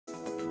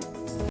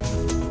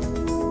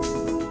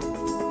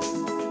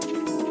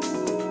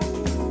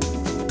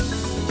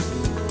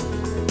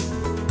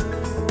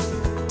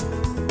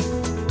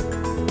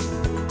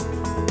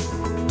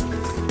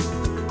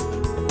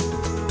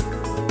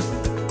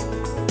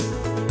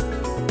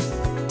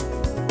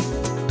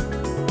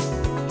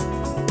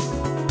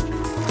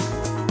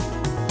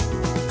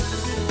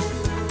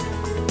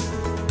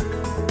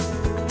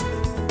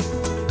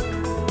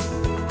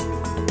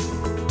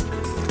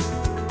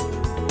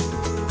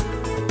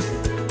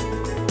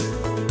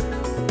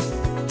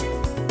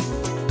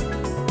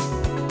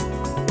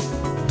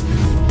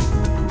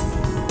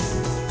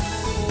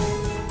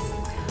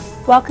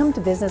Welcome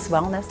to Business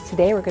Wellness.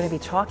 Today we're going to be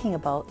talking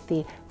about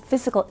the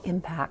physical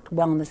impact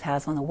wellness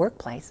has on the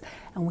workplace.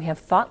 And we have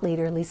thought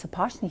leader Lisa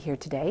Poshni here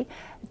today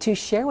to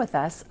share with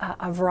us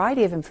a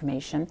variety of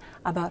information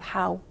about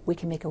how we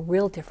can make a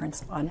real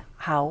difference on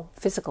how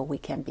physical we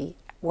can be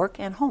at work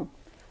and home.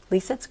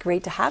 Lisa, it's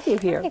great to have you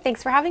here. Hey,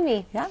 thanks for having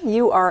me. Yeah,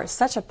 you are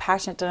such a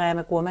passionate,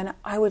 dynamic woman.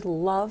 I would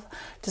love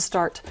to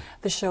start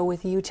the show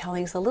with you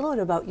telling us a little bit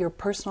about your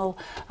personal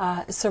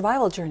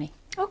survival journey.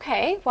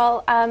 Okay,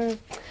 well,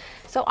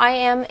 so I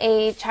am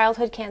a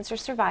childhood cancer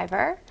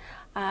survivor.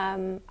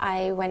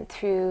 I went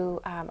through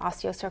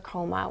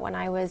osteosarcoma when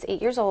I was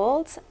 8 years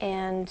old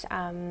and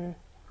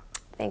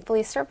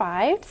thankfully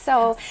survived.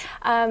 So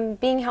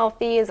being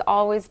healthy has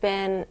always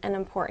been an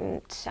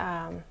important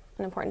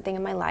thing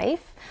in my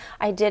life.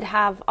 I did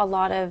have a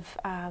lot of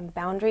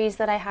boundaries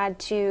that I had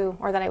to,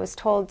 or that I was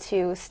told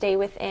to stay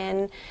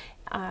within,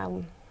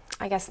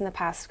 I guess in the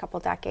past couple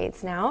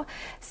decades now.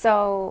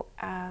 So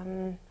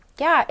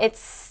yeah,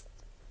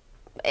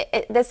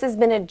 this has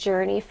been a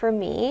journey for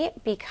me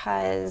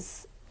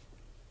because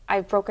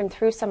I've broken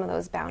through some of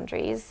those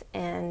boundaries,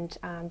 and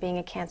being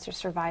a cancer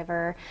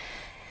survivor,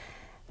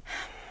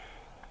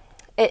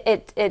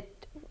 it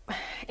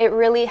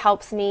really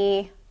helps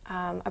me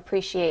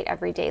appreciate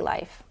everyday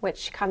life,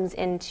 which comes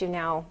into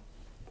now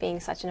being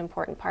such an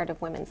important part of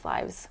women's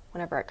lives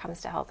whenever it comes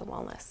to health and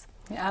wellness.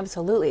 Yeah,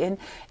 absolutely.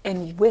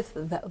 And with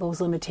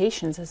those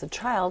limitations as a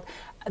child,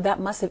 that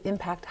must have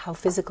impacted how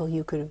physical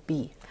you could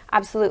be.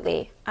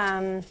 Absolutely.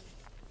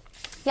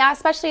 Yeah,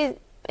 especially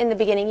in the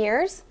beginning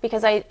years,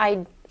 because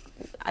I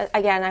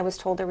was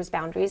told there was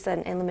boundaries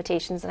and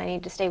limitations that I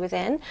needed to stay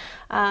within.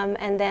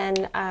 And then,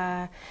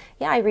 yeah,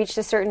 I reached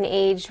a certain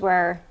age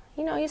where,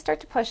 you know, you start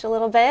to push a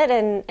little bit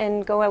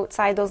and go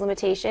outside those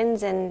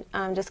limitations and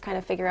just kind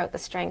of figure out the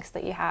strengths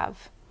that you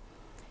have.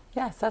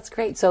 Yes, that's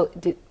great. So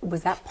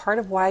was that part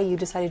of why you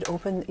decided to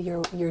open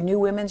your new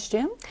women's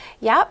gym?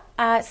 Yep.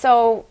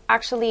 So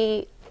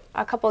actually,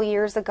 a couple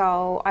years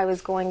ago, I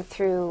was going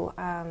through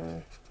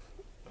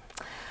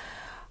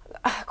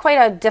quite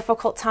a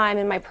difficult time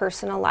in my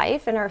personal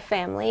life and our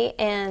family,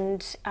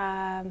 and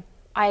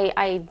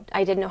I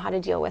didn't know how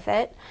to deal with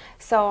it.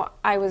 So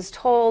I was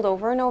told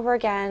over and over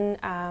again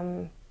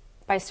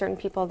by certain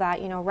people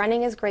that, you know,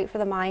 running is great for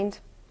the mind.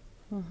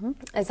 Mm-hmm.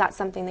 Is that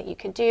something that you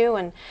could do?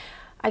 And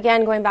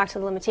again, going back to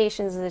the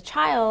limitations as a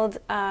child,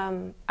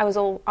 I was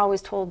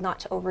always told not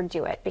to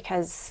overdo it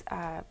because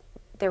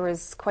there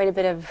was quite a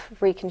bit of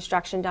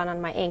reconstruction done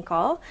on my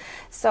ankle.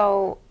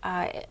 So,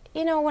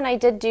 you know, when I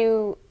did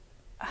do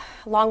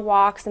long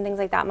walks and things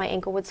like that, my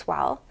ankle would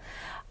swell.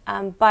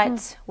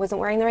 But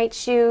wasn't wearing the right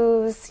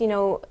shoes, you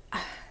know,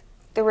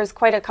 there was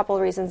quite a couple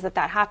of reasons that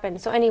happened.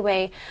 So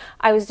anyway,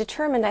 I was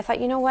determined. I thought,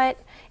 you know what,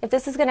 if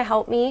this is going to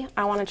help me,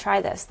 I want to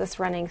try this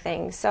running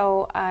thing.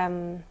 So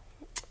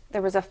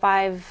there was a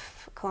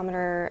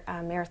 5-kilometer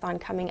marathon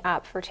coming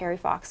up for Terry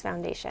Fox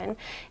Foundation,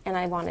 and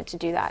I wanted to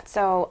do that.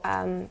 So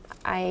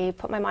I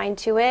put my mind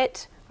to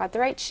it, got the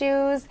right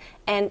shoes,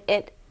 and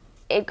it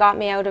got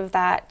me out of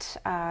that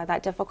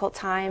difficult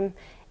time.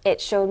 It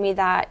showed me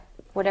that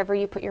whatever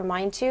you put your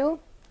mind to,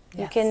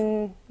 yes,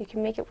 you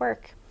can make it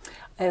work.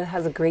 It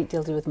has a great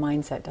deal to do with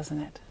mindset, doesn't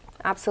it?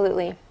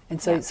 Absolutely.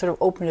 And so it sort of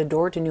opened a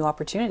door to new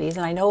opportunities.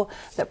 And I know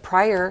that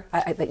prior,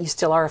 that you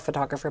still are a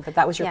photographer, but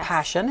that was your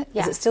passion.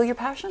 Yes. Is it still your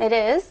passion? It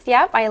is.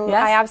 Yep.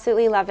 I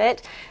absolutely love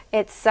it.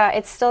 It's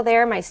still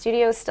there. My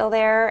studio is still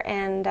there.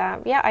 And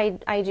yeah,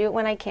 I do it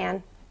when I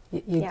can.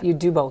 You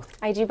do both.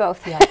 I do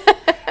both. Yeah.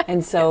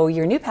 And so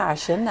your new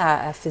passion,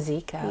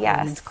 Physique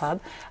Women's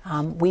Club,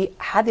 we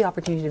had the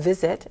opportunity to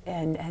visit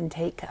and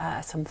take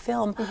some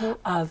film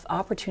of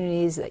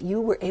opportunities that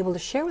you were able to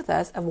share with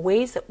us of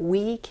ways that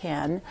we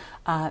can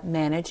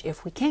manage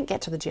if we can't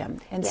get to the gym.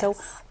 And so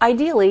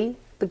ideally,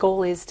 the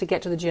goal is to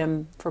get to the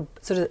gym for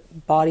sort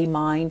of body,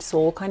 mind,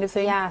 soul kind of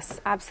thing. Yes,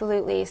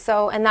 absolutely.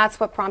 So, and that's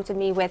what prompted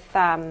me with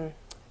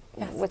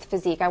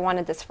Physique. I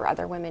wanted this for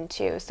other women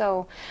too.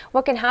 So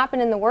what can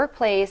happen in the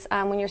workplace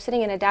when you're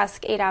sitting in a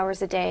desk 8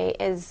 hours a day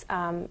is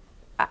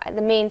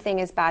the main thing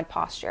is bad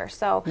posture.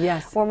 So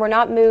when we're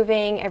not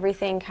moving,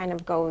 everything kind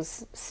of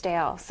goes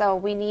stale. So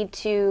we need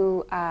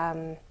to,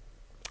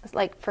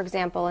 like for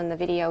example in the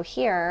video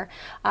here,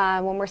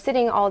 when we're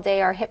sitting all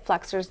day, our hip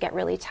flexors get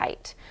really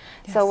tight.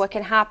 Yes. So what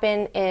can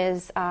happen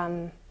is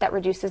that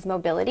reduces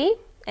mobility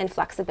and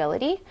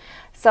flexibility.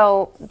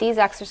 So these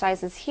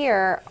exercises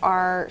here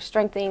are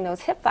strengthening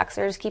those hip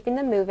flexors, keeping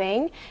them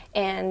moving,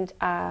 and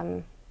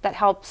that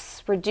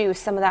helps reduce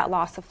some of that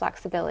loss of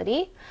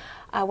flexibility.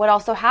 What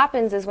also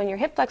happens is when your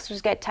hip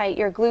flexors get tight,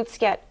 your glutes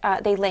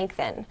they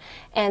lengthen,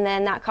 and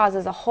then that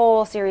causes a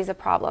whole series of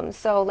problems.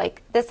 So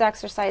like this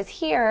exercise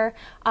here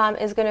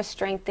is going to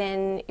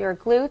strengthen your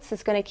glutes.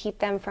 It's going to keep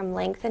them from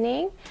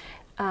lengthening,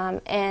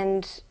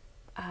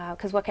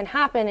 because what can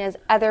happen is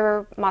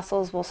other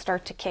muscles will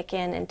start to kick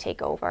in and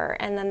take over,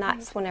 and then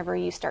that's whenever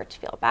you start to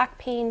feel back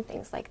pain,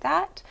 things like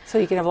that. So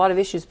you can have a lot of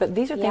issues, but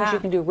these are things you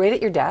can do right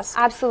at your desk.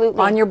 Absolutely.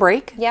 On your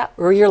break. Yep.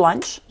 Or your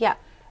lunch. Yeah.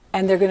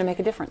 And they're going to make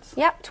a difference.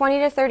 Yep, 20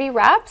 to 30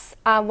 reps.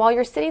 While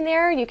you're sitting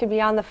there, you can be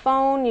on the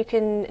phone.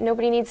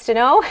 Nobody needs to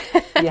know.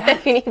 Yeah.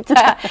 You need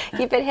to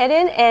keep it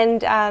hidden.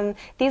 And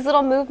these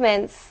little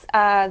movements,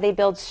 they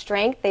build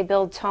strength, they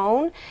build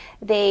tone,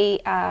 they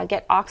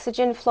get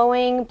oxygen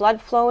flowing,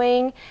 blood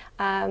flowing.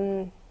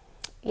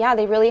 Yeah,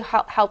 they really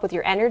help with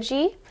your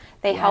energy.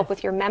 They help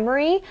with your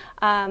memory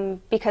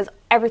because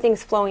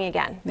everything's flowing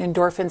again. The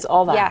endorphins,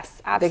 all that.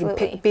 Yes, absolutely.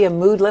 They can be a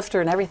mood lifter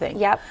and everything.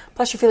 Yep.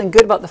 Plus, you're feeling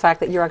good about the fact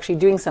that you're actually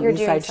doing something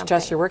besides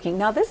just your working.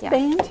 Now, this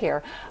band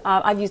here,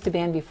 I've used a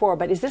band before,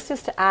 but is this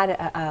just to add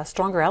a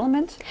stronger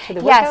element to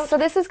the workout? Yes. So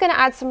this is going to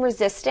add some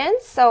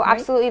resistance. So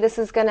absolutely, this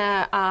is going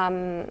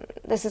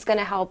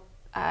to help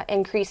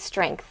increase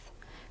strength.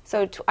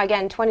 So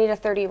again, 20 to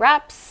 30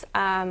 reps.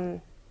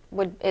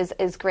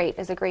 Is great.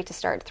 Is a great to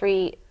start.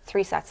 Three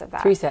sets of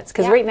that. 3 sets,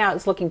 because right now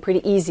it's looking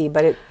pretty easy,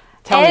 but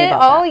tell me about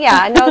that. Oh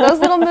yeah, no, those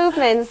little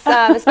movements,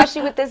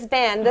 especially with this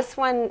band. This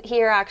one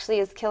here actually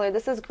is killer.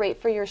 This is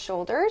great for your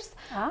shoulders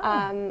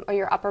or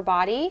your upper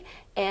body.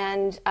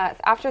 And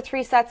after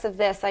 3 sets of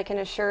this, I can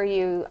assure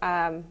you,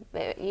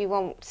 you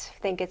won't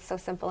think it's so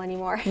simple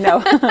anymore. No,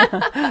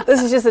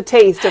 this is just a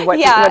taste of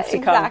what's to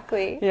come.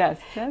 Exactly. Yes,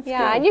 that's good.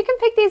 And you can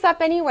pick these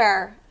up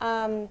anywhere.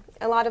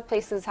 A lot of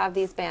places have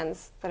these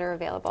bands that are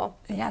available.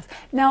 Yes.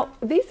 Now,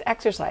 these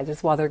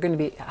exercises, while they're going to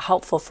be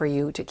helpful for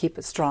you to keep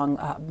a strong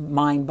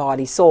mind,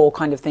 body, soul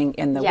kind of thing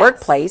in the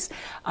workplace,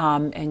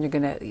 and you're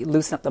going to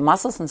loosen up the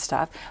muscles and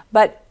stuff,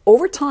 but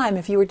over time,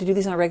 if you were to do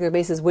these on a regular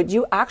basis, would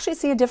you actually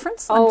see a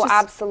difference? Oh,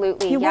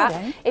 absolutely. You yeah. would,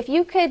 eh? If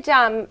you could,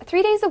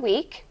 3 days a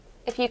week,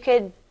 if you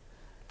could,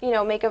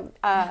 make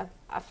a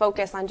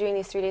focus on doing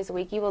these 3 days a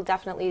week, you will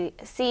definitely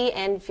see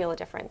and feel a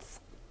difference.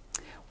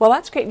 Well,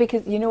 that's great,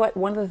 because you know what?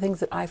 One of the things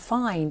that I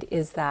find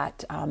is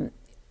that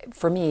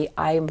for me,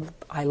 I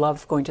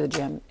love going to the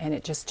gym, and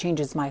it just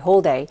changes my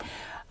whole day.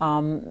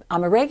 I'm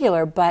a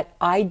regular, but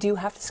I do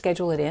have to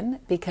schedule it in,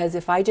 because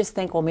if I just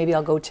think, well, maybe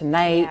I'll go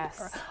tonight,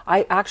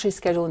 I actually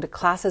schedule into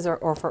classes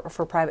or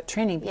for private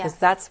training, because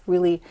that's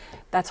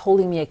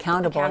holding me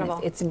accountable.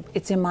 And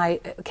it's in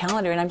my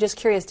calendar, and I'm just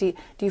curious, do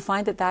you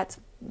find that that's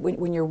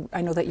when you're,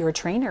 I know that you're a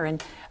trainer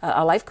and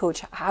a life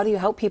coach, how do you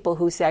help people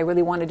who say, I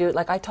really want to do it?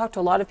 Like, I talk to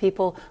a lot of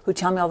people who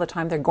tell me all the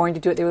time they're going to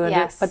do it, they really want to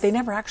do it, but they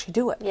never actually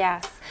do it.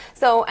 Yes.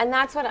 So, and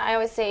that's what I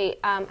always say,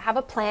 have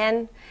a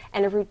plan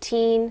and a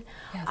routine.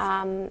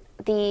 Yes.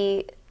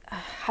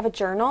 Have a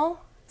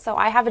journal. So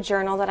I have a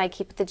journal that I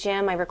keep at the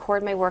gym. I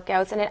record my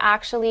workouts, and it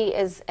actually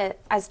is,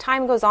 as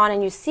time goes on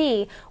and you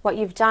see what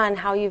you've done,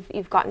 how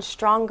you've gotten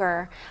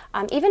stronger,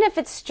 even if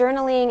it's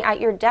journaling at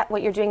your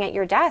what you're doing at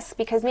your desk,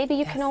 because maybe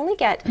you can only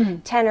get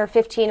 10 or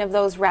 15 of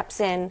those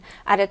reps in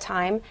at a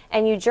time,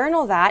 and you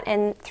journal that,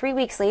 and 3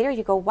 weeks later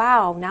you go,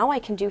 wow, now I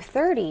can do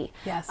 30.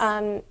 Yes.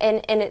 And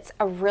it's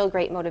a real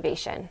great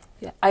motivation.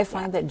 Yeah, I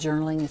find that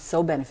journaling is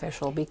so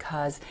beneficial,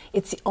 because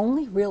it's the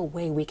only real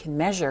way we can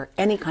measure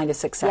any kind of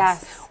success.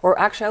 Yes. Or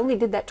actually, I only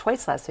did that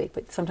twice last week,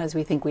 but sometimes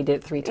we think we did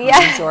it 3 times.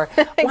 Yeah, or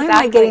why am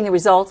I getting the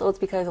results? Oh, it's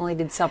because I only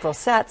did several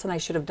sets and I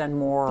should have done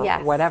more,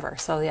 or whatever.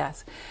 So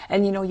yes.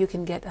 And you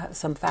can get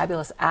some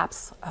fabulous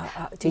apps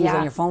to use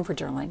on your phone for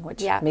journaling,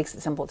 which makes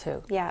it simple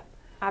too. Yeah,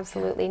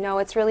 absolutely. No,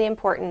 it's really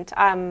important.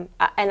 And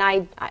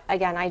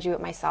I do it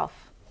myself.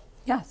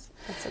 Yes.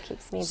 That's what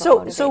keeps me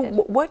motivated. So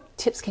what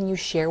tips can you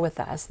share with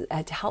us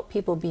to help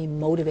people be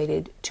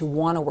motivated to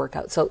want to work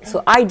out? So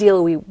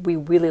ideally, we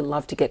really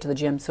love to get to the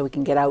gym so we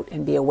can get out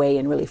and be away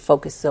and really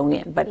focus, zone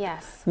in. But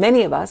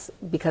many of us,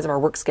 because of our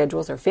work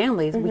schedules or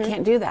families, we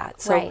can't do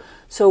that.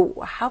 So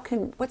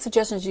what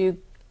suggestions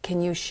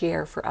can you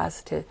share for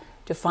us to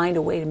find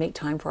a way to make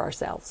time for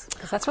ourselves?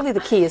 Because that's really the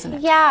key, isn't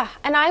it? Yeah,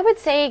 and I would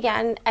say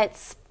again,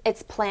 it's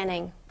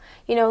planning.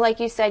 Like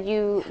you said,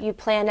 you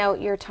plan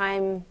out your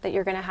time that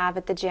you're going to have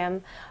at the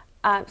gym.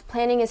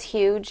 Planning is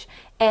huge.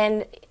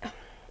 And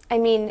I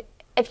mean,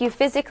 if you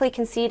physically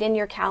can see it in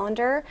your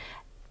calendar,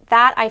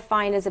 that I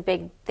find is a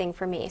big thing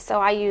for me. So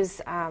I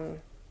use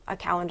a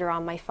calendar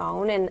on my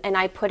phone, and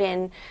I put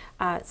in,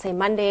 say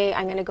Monday,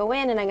 I'm going to go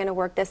in and I'm going to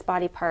work this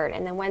body part.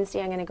 And then Wednesday,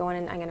 I'm going to go in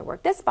and I'm going to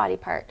work this body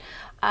part.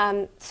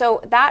 So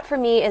that for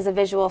me is a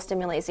visual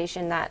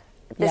stimulation that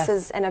this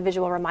is a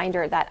visual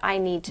reminder that I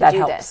need to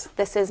do this.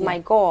 This is my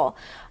goal.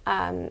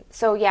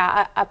 So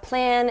a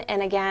plan,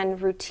 and again,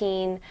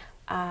 routine,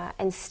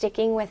 and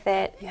sticking with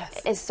it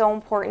is so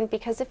important,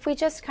 because if we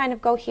just kind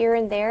of go here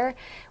and there,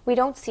 we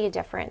don't see a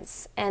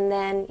difference. And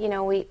then,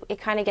 it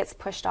kind of gets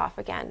pushed off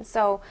again.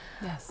 So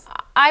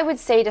I would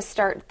say to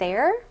start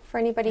there for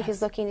anybody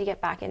who's looking to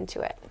get back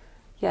into it.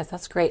 Yes,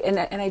 that's great. And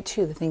I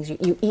too, the things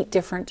you eat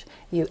different,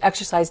 you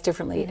exercise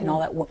differently, and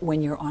all that.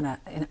 When you're on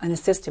a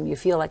system, you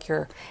feel like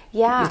you've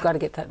got to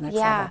get that next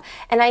level.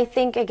 And I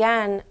think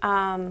again,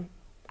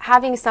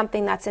 having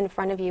something that's in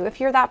front of you. If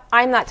you're that,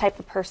 I'm that type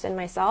of person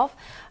myself.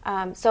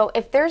 So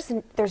if there's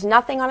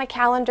nothing on a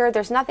calendar,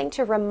 there's nothing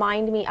to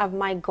remind me of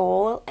my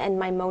goal and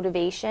my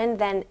motivation,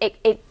 then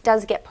it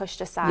does get pushed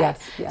aside. Yes,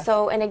 yes.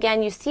 So, and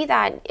again, you see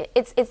that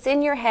it's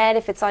in your head.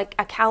 If it's like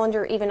a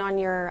calendar, even on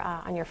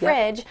your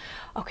fridge, yep.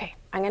 Okay,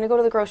 I'm going to go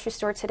to the grocery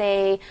store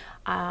today.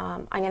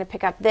 I'm going to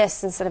pick up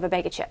this instead of a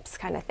bag of chips,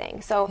 kind of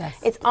thing. So yes,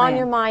 it's on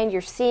your mind.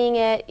 You're seeing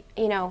it.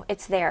 You know,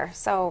 it's there.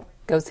 So.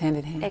 Goes hand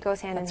in hand. It goes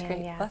hand in hand,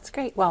 great. yeah. That's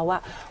great.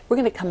 Well, we're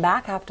going to come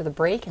back after the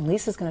break, and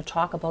Lisa's going to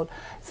talk about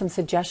some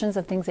suggestions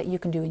of things that you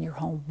can do in your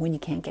home when you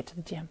can't get to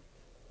the gym.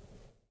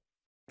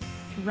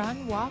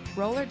 Run, walk,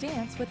 roll, or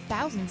dance with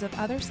thousands of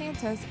other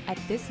Santas at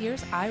this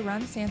year's I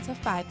Run Santa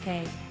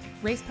 5K.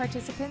 Race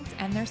participants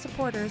and their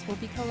supporters will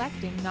be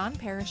collecting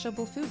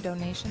non-perishable food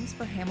donations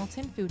for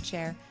Hamilton Food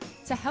Share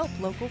to help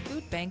local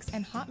food banks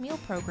and hot meal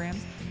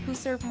programs who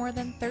serve more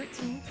than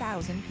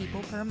 13,000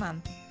 people per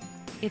month.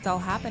 It's all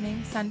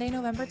happening Sunday,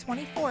 November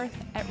 24th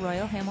at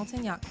Royal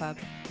Hamilton Yacht Club.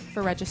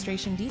 For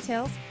registration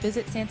details,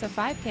 visit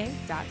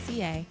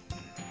santa5k.ca.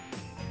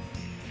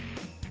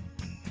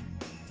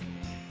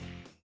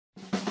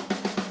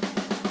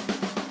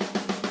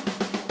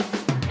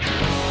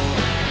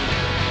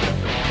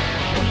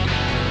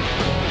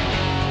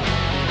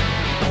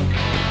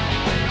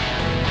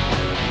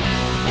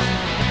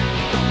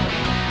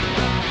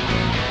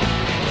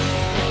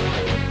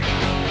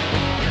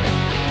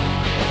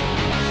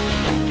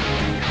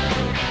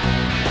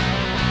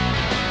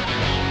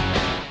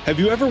 Have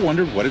you ever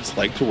wondered what it's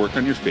like to work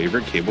on your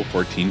favorite Cable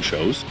 14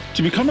 shows?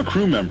 To become a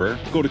crew member,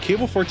 go to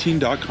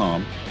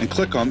cable14.com and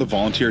click on the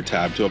Volunteer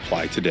tab to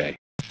apply today.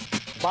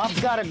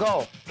 Bob's gotta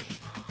go.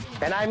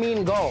 And I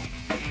mean go.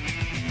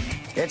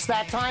 It's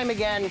that time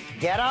again.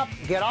 Get up,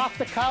 get off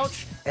the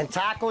couch, and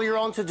tackle your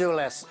own to-do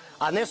list.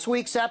 On this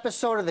week's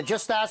episode of the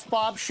Just Ask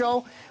Bob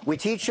show, we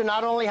teach you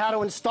not only how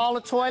to install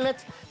a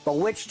toilet, but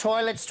which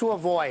toilets to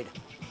avoid.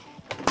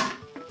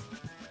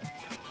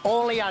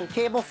 Only on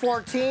Cable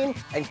 14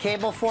 and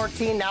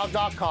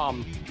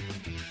cable14now.com.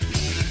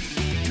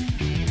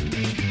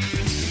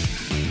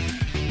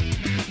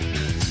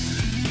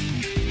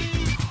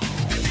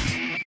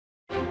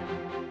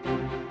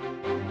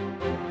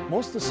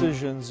 Most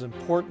decisions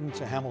important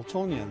to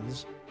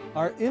Hamiltonians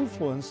are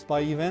influenced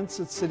by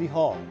events at City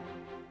Hall.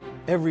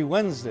 Every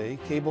Wednesday,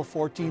 Cable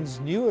 14's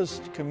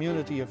newest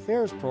community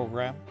affairs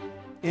program,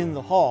 In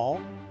the Hall,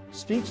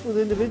 speaks with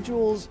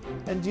individuals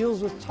and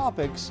deals with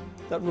topics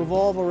that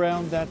revolve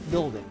around that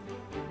building.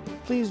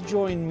 Please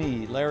join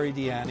me, Larry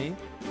Deani,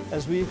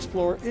 as we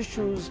explore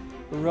issues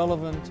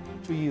relevant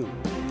to you.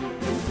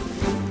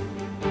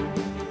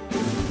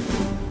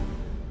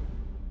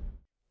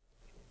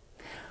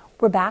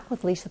 We're back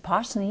with Lisa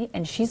Poshni,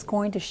 and she's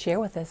going to share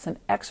with us some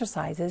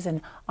exercises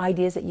and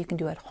ideas that you can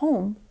do at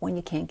home when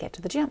you can't get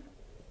to the gym.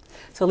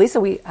 So Lisa,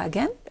 we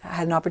again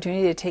had an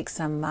opportunity to take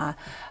some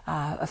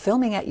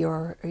filming at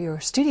your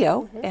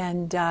studio, mm-hmm.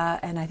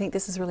 and I think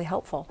this is really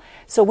helpful.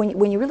 So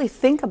when you really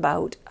think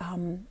about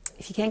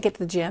if you can't get to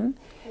the gym,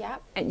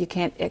 yep. and you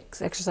can't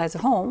exercise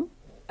at home,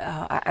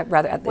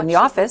 rather in the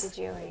office,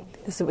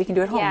 this is what we can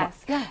do at home.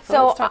 Yes. Yeah.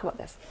 So let's talk about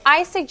this.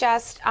 I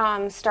suggest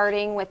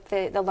starting with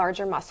the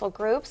larger muscle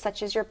groups,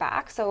 such as your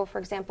back. So, for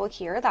example,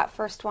 here, that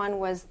first one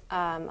was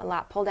a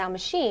lat pull-down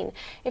machine.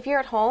 If you're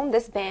at home,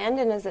 this band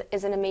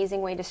is an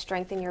amazing way to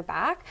strengthen your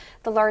back.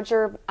 The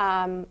larger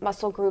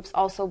muscle groups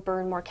also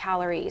burn more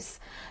calories.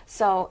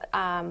 So,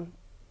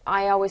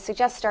 I always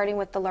suggest starting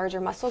with the larger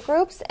muscle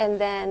groups and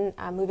then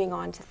moving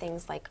on to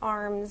things like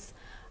arms,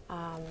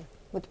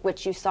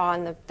 which you saw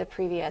in the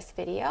previous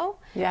video.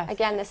 Yes.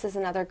 Again, this is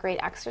another great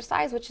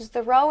exercise, which is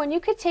the row. And you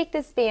could take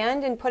this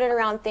band and put it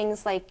around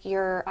things like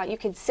you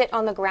could sit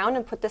on the ground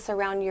and put this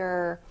around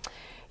your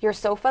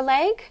sofa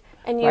leg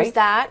and use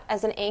that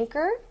as an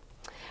anchor.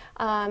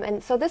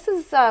 And so this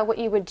is what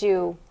you would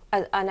do,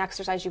 an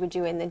exercise you would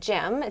do in the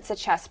gym. It's a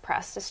chest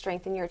press to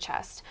strengthen your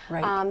chest.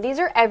 Right. These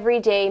are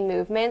everyday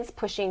movements,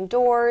 pushing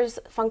doors,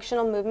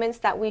 functional movements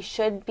that we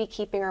should be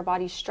keeping our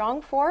bodies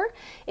strong for.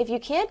 If you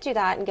can't do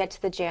that and get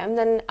to the gym,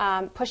 then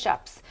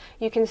push-ups.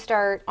 You can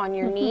start on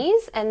your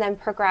knees and then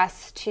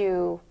progress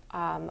to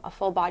a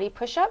full body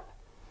push-up.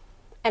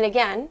 And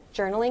again,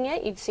 journaling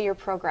it, you'd see your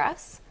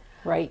progress.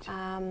 Right.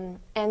 And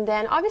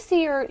then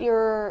obviously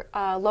your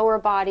lower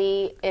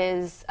body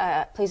plays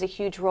a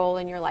huge role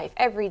in your life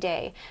every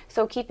day.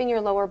 So keeping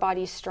your lower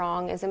body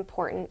strong is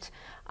important.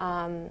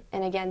 And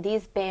again,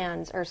 these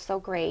bands are so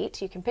great.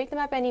 You can pick them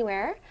up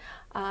anywhere.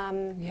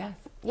 Yes.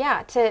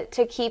 Yeah,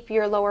 to keep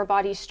your lower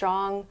body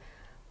strong.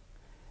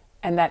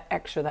 And that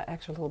extra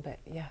little bit,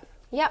 yes.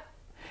 Yep.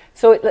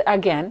 So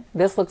again,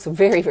 this looks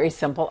very, very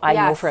simple. I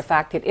know for a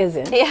fact it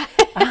isn't. Yeah.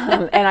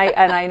 and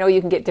I know you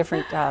can get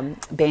different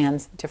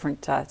bands,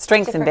 different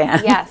strengths in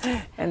bands. Yes.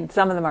 And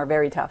some of them are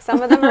very tough.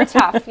 Some of them are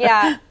tough.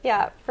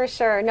 Yeah, for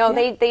sure. No,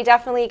 they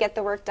definitely get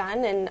the work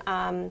done,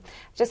 and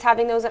just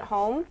having those at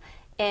home,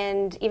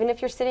 and even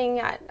if you're sitting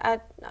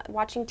at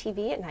watching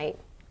TV at night,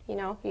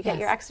 you get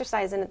your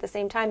exercise in at the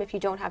same time if you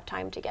don't have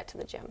time to get to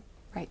the gym.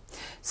 Right.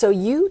 So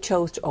you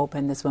chose to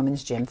open this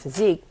women's gym,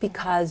 Physique,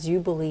 because you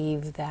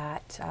believe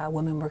that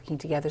women working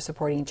together,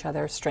 supporting each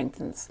other,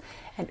 strengthens.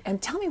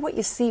 And tell me what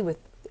you see with,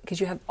 because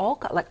you have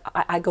all, like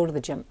I go to the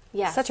gym,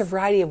 yes. such a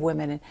variety of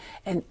women,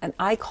 and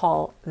I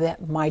call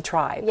that my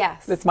tribe.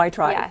 Yes. It's my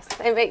tribe.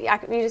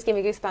 Yes. You just gave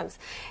me goosebumps.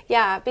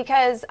 Yeah,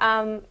 because,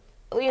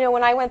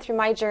 when I went through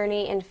my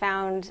journey and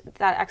found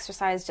that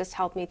exercise just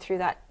helped me through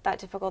that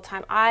difficult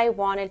time, I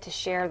wanted to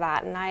share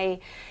that, and I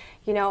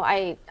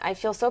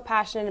feel so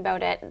passionate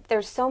about it.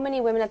 There's so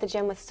many women at the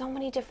gym with so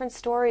many different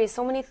stories,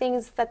 so many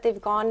things that they've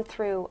gone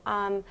through.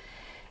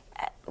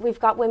 We've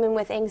got women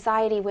with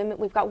anxiety,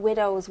 we've got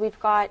widows, we've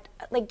got,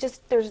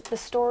 the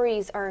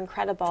stories are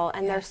incredible,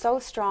 and they're so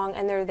strong,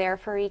 and they're there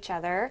for each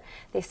other.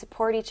 They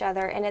support each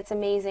other, and it's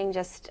amazing.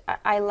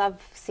 I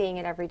love seeing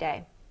it every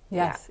day.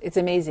 Yes, it's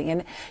amazing.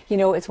 And,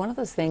 it's one of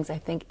those things, I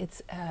think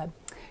it's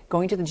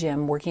going to the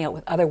gym, working out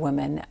with other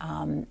women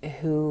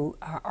who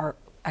are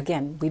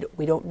again,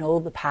 we don't know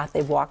the path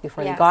they've walked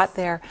before they got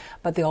there,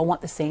 but they all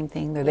want the same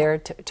thing. They're there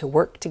to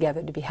work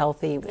together, to be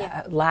healthy,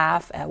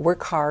 laugh,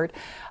 work hard.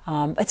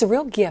 It's a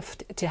real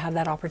gift to have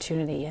that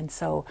opportunity. And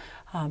so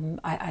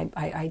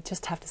I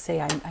just have to say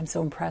I'm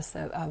so impressed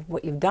of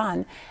what you've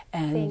done.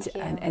 And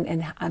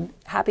I'm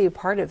happy to be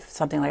part of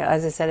something like that.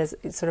 As I said,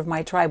 it's sort of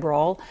my tribe. We're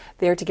all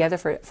there together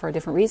for a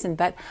different reason.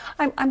 But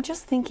I'm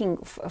just thinking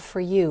for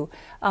you,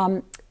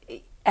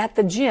 at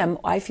the gym,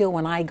 I feel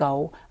when I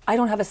go, I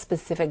don't have a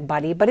specific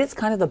buddy, but it's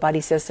kind of the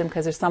buddy system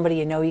because there's somebody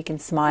you can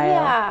smile.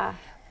 Yeah.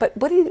 But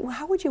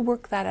how would you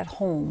work that at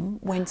home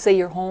when, say,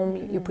 you're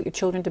home, you put your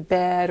children to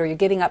bed, or you're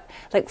getting up?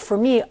 Like for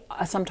me,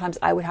 sometimes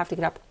I would have to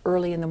get up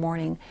early in the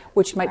morning,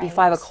 which might be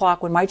 5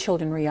 o'clock when my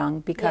children were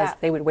young, because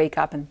they would wake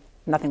up and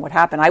nothing would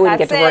happen. I wouldn't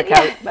get to work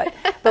out.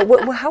 But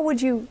what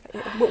would you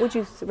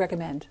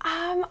recommend?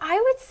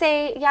 I would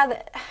say,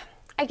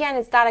 again,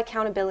 it's that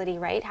accountability,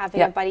 right?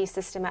 Having a buddy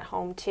system at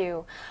home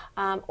too,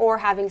 or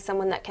having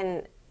someone that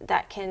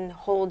can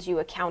hold you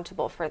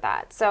accountable for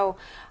that. So,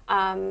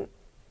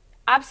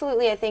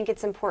 absolutely, I think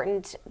it's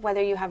important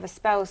whether you have a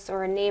spouse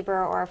or a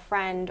neighbor or a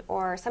friend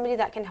or somebody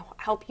that can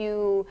help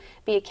you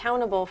be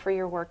accountable for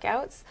your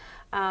workouts.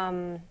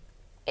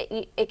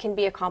 It can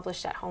be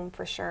accomplished at home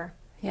for sure.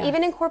 Yes.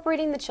 Even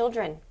incorporating the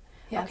children.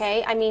 Yes.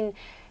 Okay, I mean.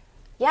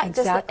 Yeah,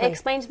 exactly. Just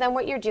explain to them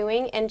what you're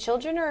doing, and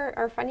children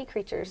are funny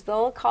creatures.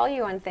 They'll call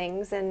you on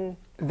things, and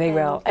they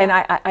will. And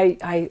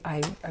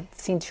I've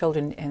seen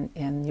children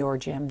in your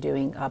gym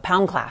doing a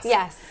pound class.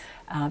 Yes.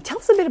 Tell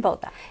us a bit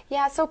about that.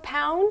 Yeah, so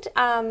pound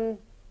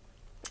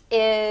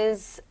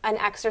is an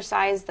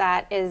exercise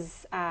that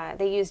is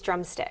they use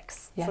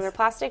drumsticks. Yes. So they're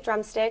plastic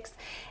drumsticks,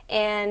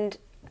 and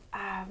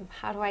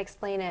how do I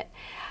explain it?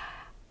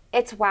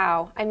 It's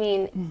wow. I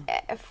mean,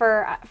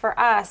 for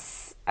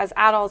us as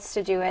adults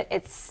to do it,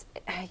 it's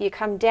you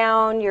come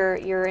down,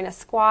 you're in a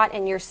squat,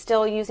 and you're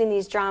still using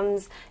these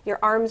drums. Your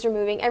arms are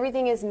moving.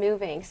 Everything is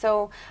moving.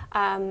 So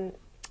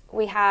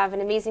we have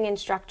an amazing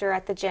instructor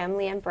at the gym,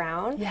 Leanne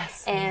Brown.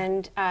 Yes.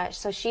 And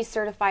so she's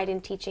certified in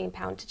teaching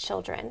pound to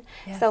children.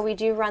 Yes. So we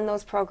do run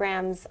those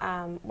programs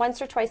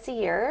once or twice a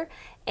year,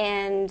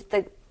 and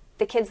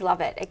the kids love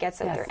it. It gets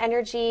out their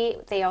energy.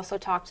 They also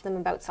talk to them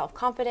about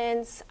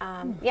self-confidence.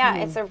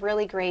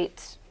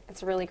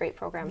 It's a really great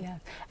program. Yeah.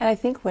 And I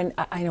think when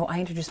I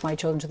introduced my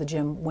children to the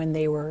gym when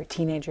they were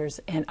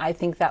teenagers, and I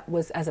think that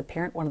was, as a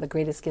parent, one of the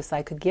greatest gifts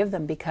I could give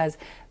them, because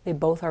they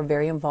both are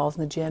very involved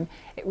in the gym.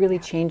 It really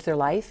changed their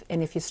life.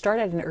 And if you start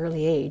at an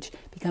early age,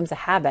 it becomes a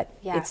habit.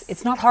 Yes.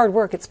 It's not hard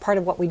work. It's part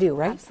of what we do,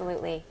 right?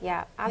 Absolutely.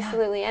 Yeah,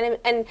 absolutely. Yeah.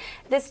 And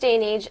this day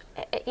and age,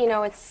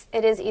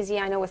 it is easy.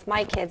 I know with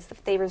my kids,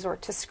 they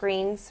resort to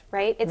screens,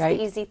 right? It's the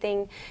easy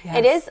thing. Yes.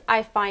 It is,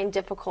 I find,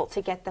 difficult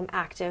to get them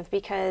active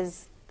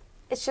because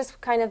it's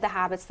just kind of the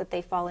habits that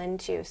they fall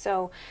into.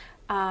 So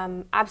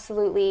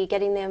absolutely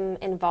getting them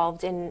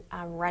involved in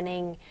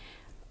running.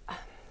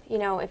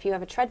 If you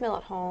have a treadmill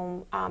at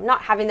home,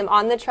 not having them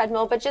on the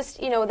treadmill, but just,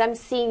 them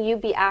seeing you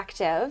be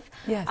active.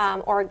 Yes.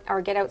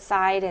 Or get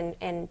outside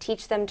and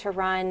teach them to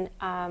run.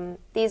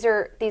 These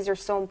are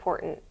so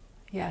important.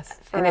 Yes.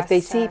 And if they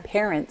see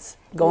parents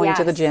going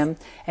to the gym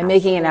and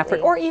making an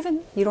effort, or even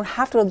you don't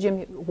have to go to the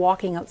gym,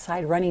 walking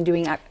outside, running,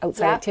 doing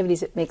outside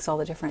activities, it makes all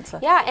the difference.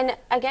 Yeah, and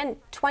again,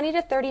 20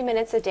 to 30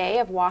 minutes a day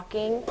of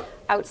walking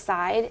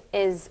outside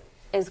is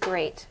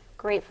great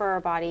for our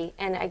body.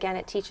 And again,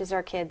 it teaches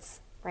our kids,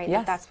 right?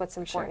 Yes, that's what's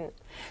important.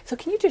 Sure. So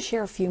can you just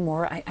share a few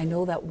more? I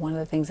know that one of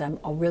the things I'm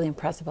really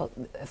impressed about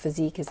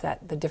Physique is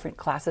that the different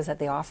classes that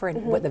they offer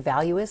and what the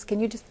value is. Can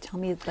you just tell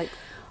me,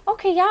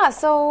 Okay, yeah.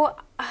 So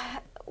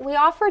we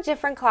offer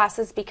different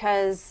classes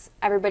because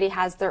everybody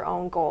has their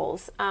own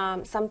goals.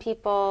 Some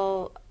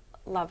people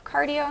love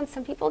cardio and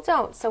some people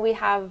don't. So we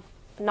have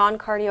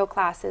non-cardio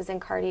classes and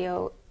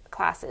cardio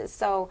classes.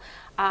 So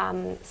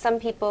some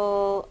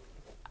people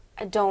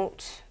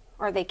don't,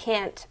 or they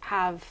can't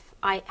have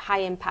high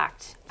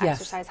impact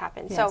exercise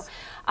happen. Yes.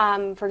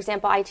 So for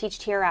example, I teach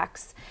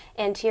TRX,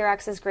 and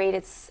TRX is great.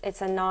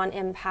 It's a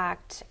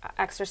non-impact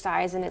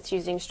exercise, and it's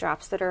using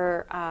straps that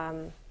are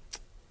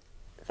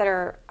that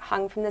are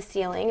hung from the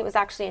ceiling. It was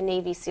actually a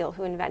Navy SEAL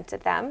who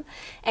invented them.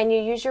 And you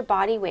use your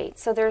body weight.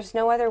 So there's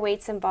no other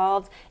weights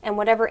involved. And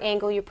whatever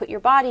angle you put your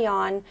body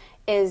on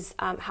is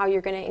how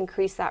you're going to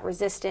increase that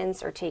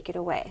resistance or take it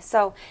away.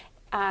 So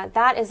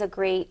that is a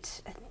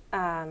great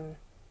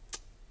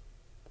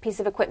piece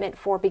of equipment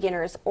for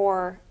beginners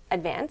or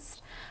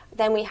advanced.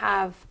 Then we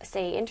have,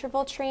 say,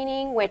 interval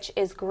training, which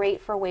is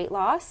great for weight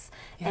loss,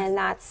 and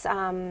that's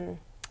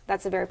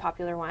a very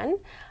popular one.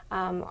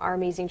 Our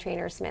amazing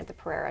trainer, Samantha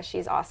Pereira,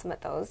 she's awesome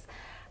at those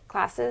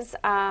classes.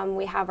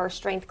 We have our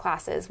strength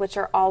classes, which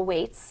are all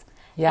weights,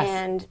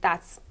 and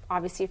that's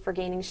obviously for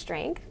gaining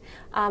strength.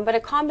 But a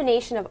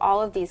combination of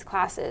all of these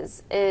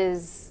classes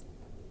is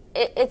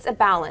it's a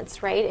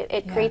balance, right?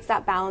 It creates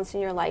that balance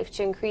in your life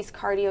to increase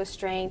cardio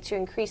strength, to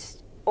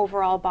increase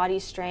overall body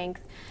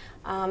strength,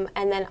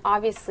 and then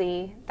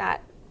obviously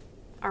that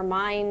our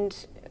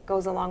mind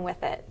goes along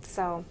with it.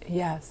 So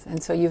yes,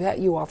 and so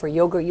you offer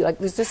yoga.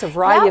 There's just a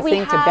variety of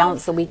things to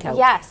balance the week out.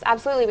 Yes,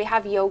 absolutely. We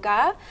have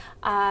yoga,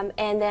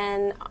 and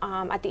then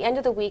at the end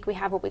of the week we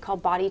have what we call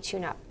body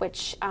tune-up,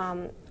 which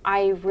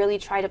I really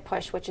try to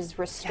push, which is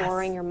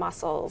restoring your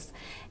muscles,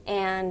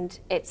 and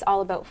it's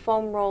all about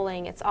foam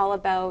rolling. It's all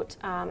about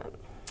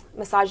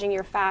massaging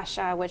your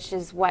fascia, which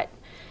is what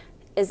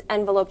is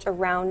enveloped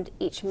around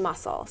each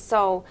muscle.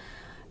 So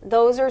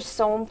those are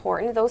so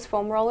important. Those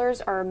foam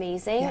rollers are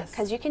amazing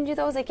because you can do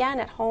those again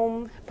at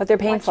home. But they're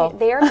painful.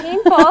 They are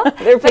painful,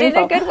 but in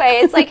a good way.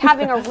 It's like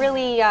having a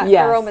really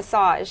thorough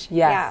massage.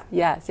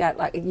 Yes.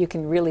 Like you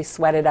can really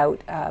sweat it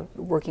out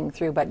working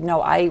through. But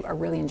no, I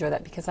really enjoy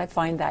that because I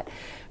find that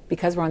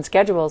because we're on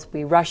schedules,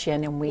 we rush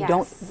in and we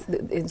don't.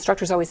 The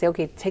instructors always say,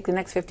 "Okay, take the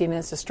next 15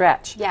 minutes to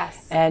stretch."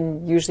 Yes.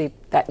 And usually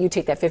that you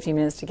take that 15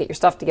 minutes to get your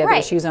stuff together,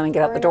 your shoes on, and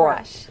get out the door.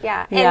 Rush.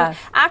 Yeah. And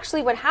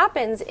actually, what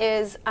happens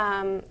is,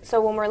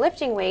 so when we're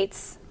lifting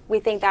weights, we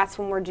think that's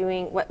when we're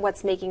doing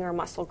what's making our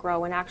muscle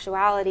grow. In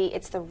actuality,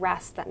 it's the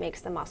rest that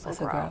makes the muscle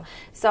grow.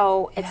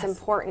 So it's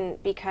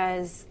important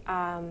because.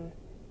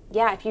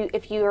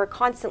 If you are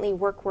constantly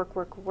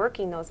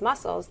working those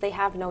muscles, they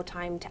have no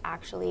time to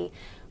actually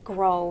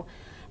grow,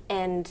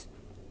 and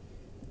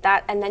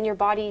then your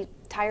body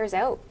tires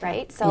out,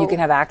 right? So you can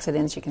have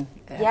accidents. You can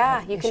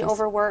you can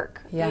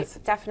overwork. Yes,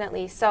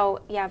 definitely. So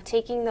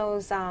taking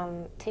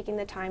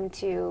the time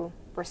to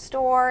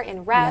restore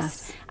and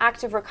rest.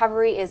 Active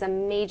recovery is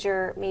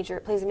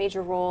plays a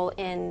major role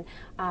in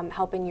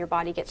helping your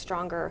body get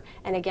stronger.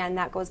 And again,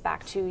 that goes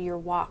back to your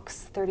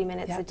walks, 30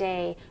 minutes a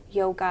day,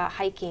 yoga,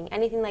 hiking,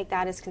 anything like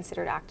that is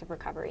considered active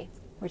recovery.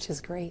 Which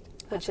is great.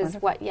 Which is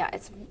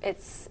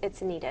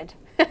it's needed.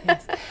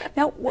 Yes.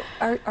 Now,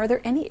 are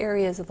there any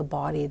areas of the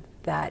body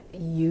that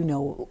you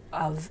know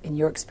of in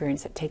your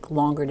experience that take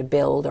longer to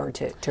build or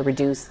to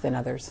reduce than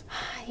others?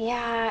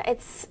 Yeah,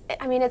 it's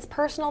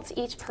personal to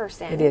each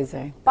person. It is,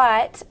 eh?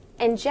 But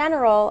in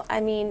general,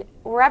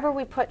 wherever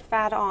we put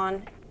fat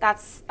on,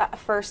 that's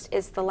first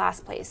is the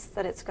last place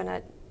that it's going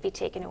to be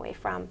taken away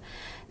from.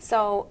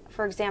 So,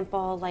 for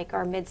example, like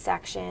our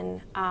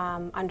midsection,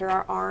 under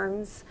our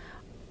arms,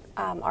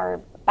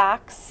 our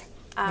backs.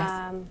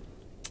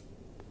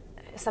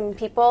 Some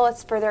people,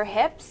 it's for their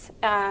hips.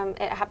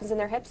 It happens in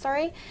their hips,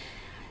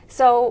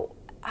 So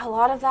a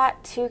lot of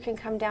that too can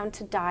come down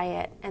to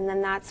diet, and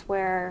then that's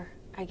where,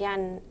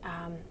 again,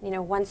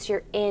 once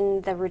you're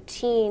in the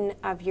routine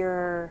of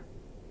your,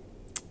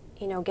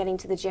 getting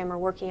to the gym or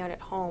working out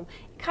at home,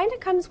 it kind of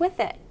comes with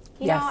it.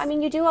 You know,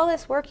 you do all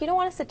this work. You don't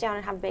want to sit down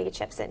and have a bag of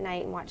chips at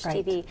night and watch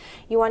TV.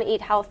 You want to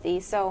eat healthy.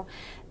 So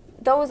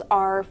those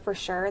are for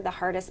sure the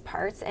hardest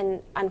parts,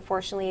 and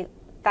unfortunately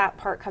that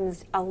part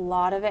a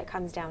lot of it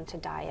comes down to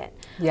diet.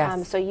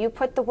 Yes. So you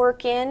put the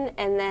work in,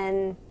 and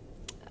then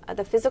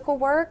the physical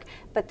work,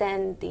 but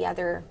then the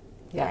other,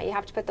 you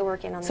have to put the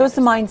work in on. So it's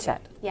the mindset.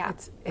 Yeah,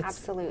 it's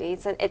absolutely.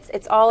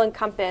 It's all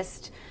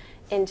encompassed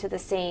into the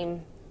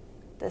same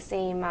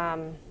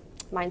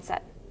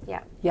mindset.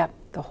 Yeah. Yeah.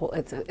 The whole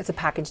it's a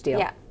package deal.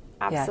 Yeah.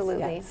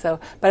 Absolutely. Yes. So,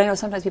 but I know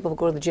sometimes people will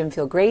go to the gym,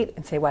 feel great,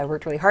 and say, "Well, I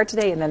worked really hard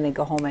today," and then they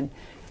go home and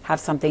have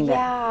something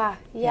that.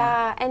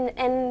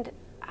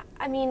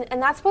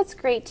 And that's what's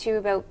great too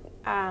about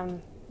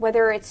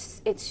whether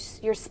it's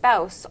your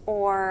spouse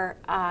or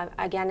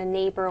again a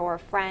neighbor or a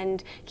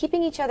friend,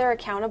 keeping each other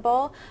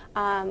accountable.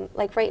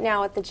 Like right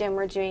now at the gym,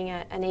 we're doing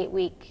an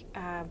 8-week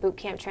boot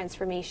camp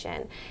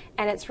transformation,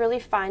 and it's really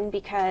fun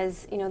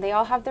because they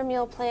all have their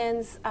meal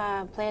plans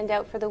planned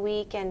out for the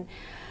week, and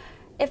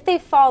if they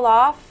fall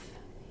off,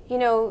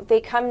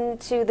 they come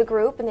to the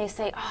group and they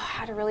say, "Oh, I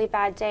had a really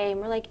bad day,"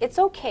 and we're like, "It's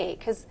okay,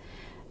 because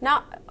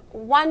not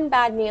one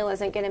bad meal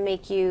isn't going to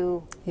make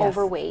you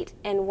overweight,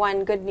 and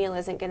one good meal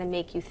isn't going to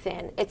make you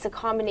thin. It's a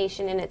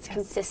combination, and it's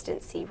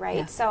consistency, right?"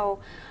 Yes. So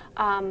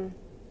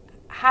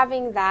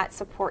having that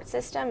support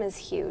system is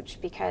huge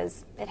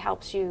because it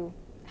helps you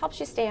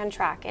stay on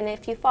track, and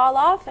if you fall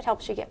off, it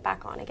helps you get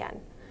back on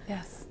again.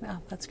 Yes,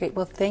 that's great.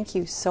 Well, thank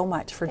you so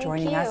much for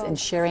joining us and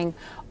sharing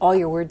all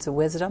your words of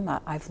wisdom.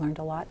 I've learned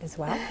a lot as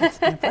well. It's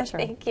been a pleasure.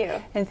 Thank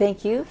you. And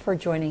thank you for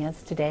joining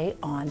us today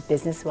on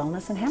Business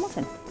Wellness in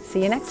Hamilton.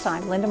 See you next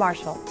time. Linda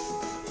Marshall.